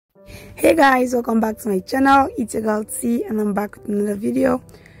Hey guys, welcome back to my channel. It's your girl T and I'm back with another video.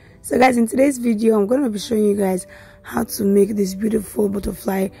 So guys, in today's video I'm going to be showing you guys how to make this beautiful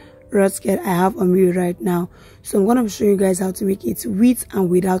butterfly rod skirt I have on me right now. So I'm going to be showing you guys how to make it with and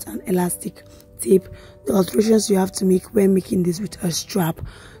without an elastic tape, the alterations you have to make when making this with a strap.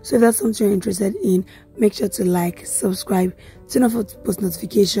 So if that's something you're interested in, make sure to like, subscribe, turn on for post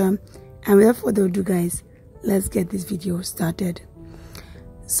notification, and without further ado guys, let's get this video started.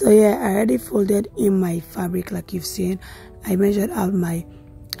 So yeah, I already folded in my fabric like you've seen. I measured out my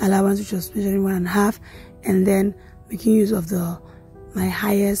allowance, which was measuring 1.5, and then making use of my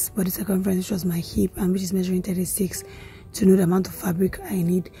highest body circumference, which was my hip, and which is measuring 36, to know the amount of fabric I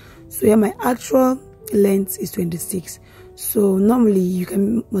need. So yeah, my actual length is 26. So normally you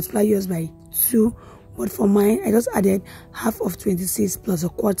can multiply yours by 2, but for mine I just added half of 26 plus a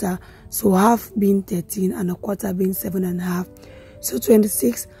quarter, so half being 13 and a quarter being 7.5. So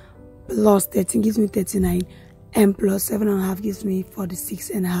 26 plus 13 gives me 39, and plus 7.5 gives me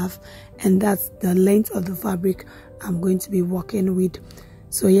 46.5, and that's the length of the fabric I'm going to be working with.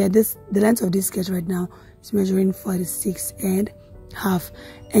 So yeah, the length of this skirt right now is measuring 46.5,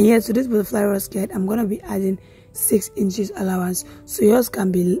 and yeah, to this butterfly rod skirt I'm going to be adding 6 inches allowance. So yours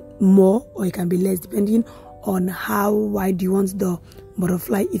can be more or it can be less depending on how wide you want the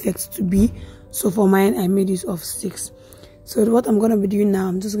butterfly effect to be. So for mine I made use of 6. So what I'm going to be doing now,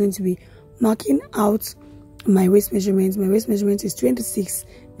 I'm just going to be marking out my waist measurement. My waist measurement is 26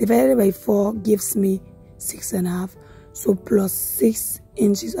 divided by 4 gives me 6.5. So plus 6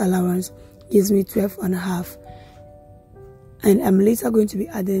 inches allowance gives me 12.5. And I'm later going to be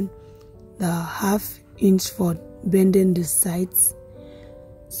adding the ½ inch for bending the sides.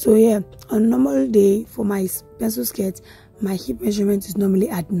 So yeah, on a normal day for my pencil skirt, my hip measurement is normally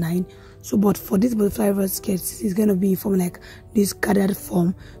at 9. So but for this butterfly rod skirt, it's going to be from like this gathered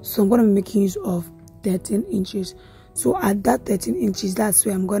form, so I'm going to be making use of 13 inches. So at that 13 inches, that's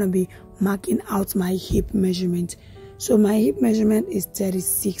where I'm going to be marking out my hip measurement. So my hip measurement is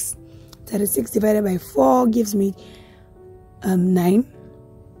 36 divided by 4 gives me 9.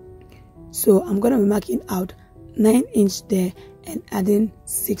 So I'm going to be marking out 9 inch there and adding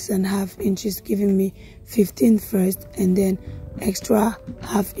 6.5 inches, giving me 15 first, and then extra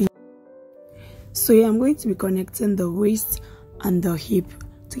 ½ inch. So yeah, I'm going to be connecting the waist and the hip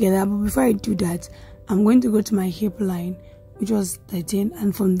together, but before I do that, I'm going to go to my hip line, which was 13,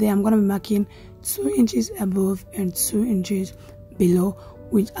 and from there I'm going to be marking 2 inches above and 2 inches below,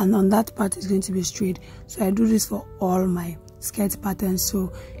 and on that part is going to be straight. So I do this for all my skirt patterns,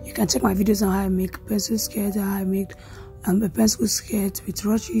 so you can check my videos on how I make pencil skirt, how I make a pencil skirt with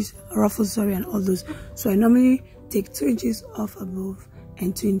ruffles, and all those. So I normally take 2 inches off above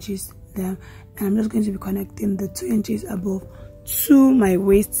and 2 inches there, and I'm just going to be connecting the 2 inches above to my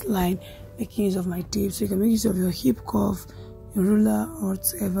waistline, making use of my tape. So you can make use of your hip cuff, your ruler, or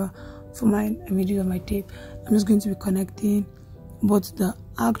whatever. For mine, I made use of my tape. I'm just going to be connecting both the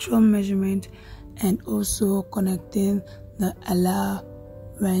actual measurement and also connecting the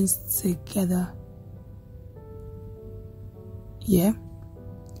allowance together. Yeah,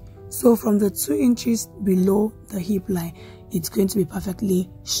 so from the 2 inches below the hip line, it's going to be perfectly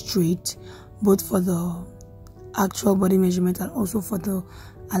straight, both for the actual body measurement and also for the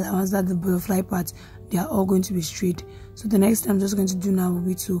allowance, that the butterfly part, they are all going to be straight. So the next thing I'm just going to do now will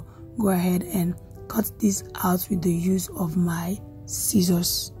be to go ahead and cut this out with the use of my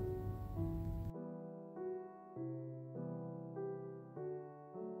scissors.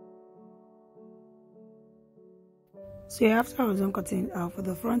 So after I was done cutting it out, for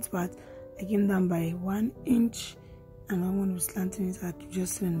the front part I came down by 1 inch, and one was slanting it like you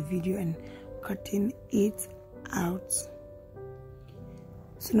just seen in the video, and cutting it out.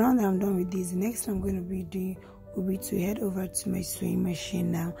 So now that I'm done with this, the next thing I'm going to be doing will be to head over to my sewing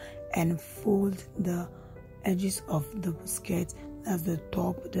machine now and fold the edges of the skirt. That's the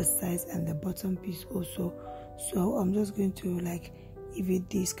top, the sides, and the bottom piece also. So I'm just going to like give it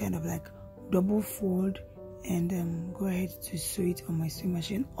this kind of like double fold and go ahead to sew it on my sewing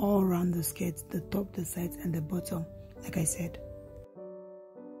machine all around the skirt, the top, the sides, and the bottom, like I said.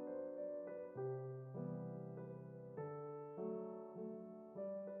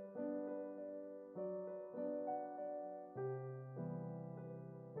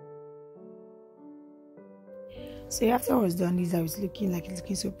 So after I was done this, I was looking like it's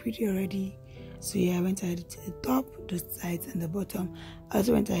looking so pretty already. So yeah, I went ahead to the top, the sides, and the bottom. I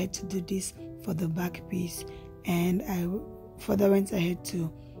also went ahead to do this for the back piece, and I further went ahead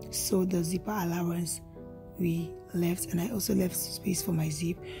to sew the zipper allowance we left, and I also left space for my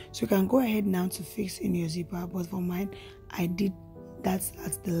zip. So you can go ahead now to fix in your zipper, but for mine I did that's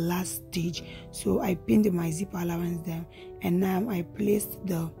at the last stage. So I pinned my zipper allowance down, and now I placed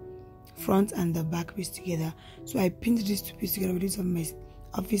the front and the back piece together. So I pinned these two pieces together with this of my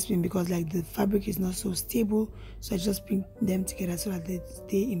office pin, because like the fabric is not so stable, so I just pinned them together so that they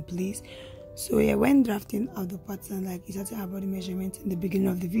stay in place. So yeah, when drafting out the pattern, like you started our body measurement in the beginning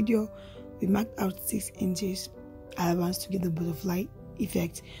of the video, we marked out 6 inches allowance to get the butterfly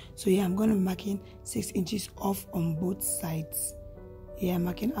effect. So yeah, I'm going to be marking 6 inches off on both sides. Yeah, I'm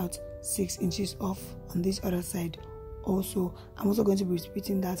marking out 6 inches off on this other side. Also, I'm also going to be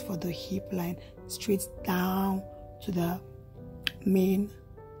repeating that for the hip line, straight down to the length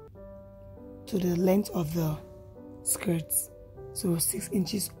of the skirts. So 6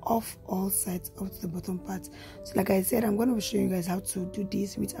 inches off all sides up to the bottom part. So like I said, I'm going to be showing you guys how to do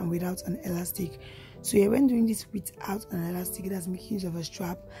this with and without an elastic. So yeah, when doing this without an elastic, that's making use of a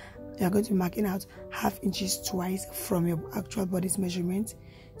strap, you're going to be marking out ½ inches twice from your actual body's measurement.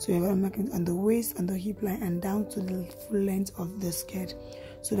 So you're going to be marking on the waist, on the hip line, and down to the full length of the skirt.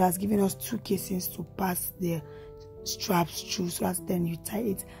 So that's giving us 2 casings to pass the straps through, so that then you tie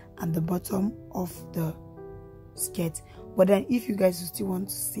it at the bottom of the skirt. But then if you guys still want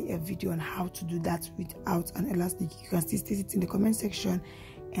to see a video on how to do that without an elastic, you can still state it in the comment section,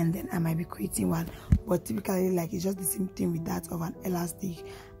 and then I might be creating one. But typically, like, it's just the same thing with that of an elastic,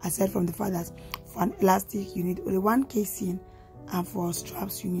 aside from the fact that for an elastic you need only 1 casing, and for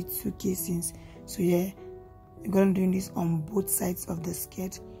straps you need 2 casings. So yeah, you're gonna do this on both sides of the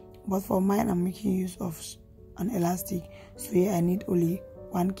skirt, but for mine I'm making use of an elastic, so yeah, I need only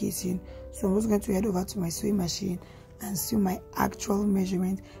 1 casing. So I'm just going to head over to my sewing machine and sew my actual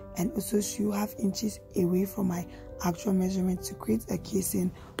measurement, and also sew ½ inches away from my actual measurement to create a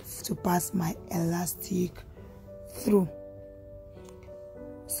casing to pass my elastic through.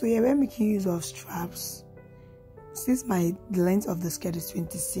 So yeah, we're making use of straps. Since the length of the skirt is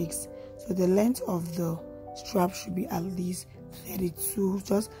 26, so the length of the strap should be at least 32,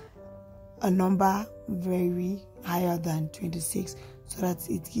 just a number very higher than 26, so that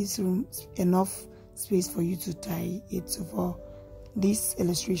it gives room enough space for you to tie it. So for this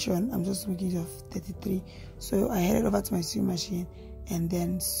illustration, I'm just making use of 33. So I headed over to my sewing machine and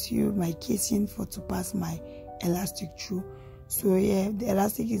then sew my casing to pass my elastic through. So yeah, the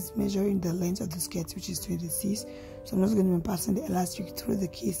elastic is measuring the length of the skirt, which is 26. So I'm just going to be passing the elastic through the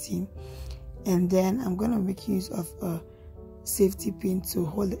casing, and then I'm going to make use of a safety pin to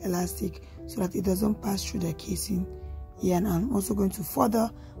hold the elastic so that it doesn't pass through the casing. Yeah, and I'm also going to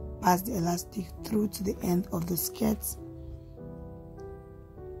further pass the elastic through to the end of the skirt,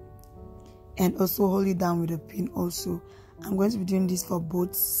 and also hold it down with a pin. Also, I'm going to be doing this for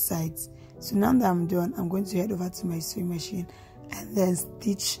both sides. So now that I'm done, I'm going to head over to my sewing machine and then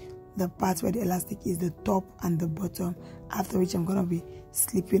stitch the part where the elastic is, the top and the bottom, after which I'm going to be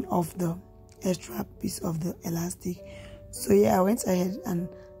slipping off the extra piece of the elastic. So yeah, I went ahead and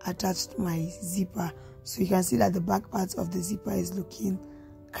attached my zipper. So you can see that the back part of the zipper is looking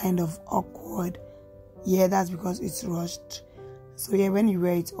kind of awkward. Yeah, that's because it's ruched. So yeah, when you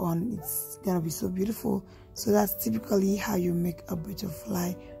wear it on, it's gonna be so beautiful. So that's typically how you make a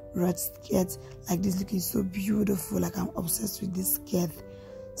butterfly ruched skirt like this, looking so beautiful. Like, I'm obsessed with this skirt.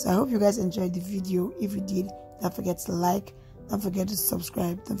 So I hope you guys enjoyed the video. If you did, don't forget to like, don't forget to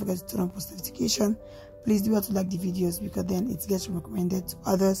subscribe, don't forget to turn on post notification. Please do have to like the videos, because then it gets recommended to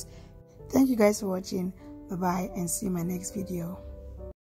others. Thank you guys for watching. Bye bye, and see you in my next video.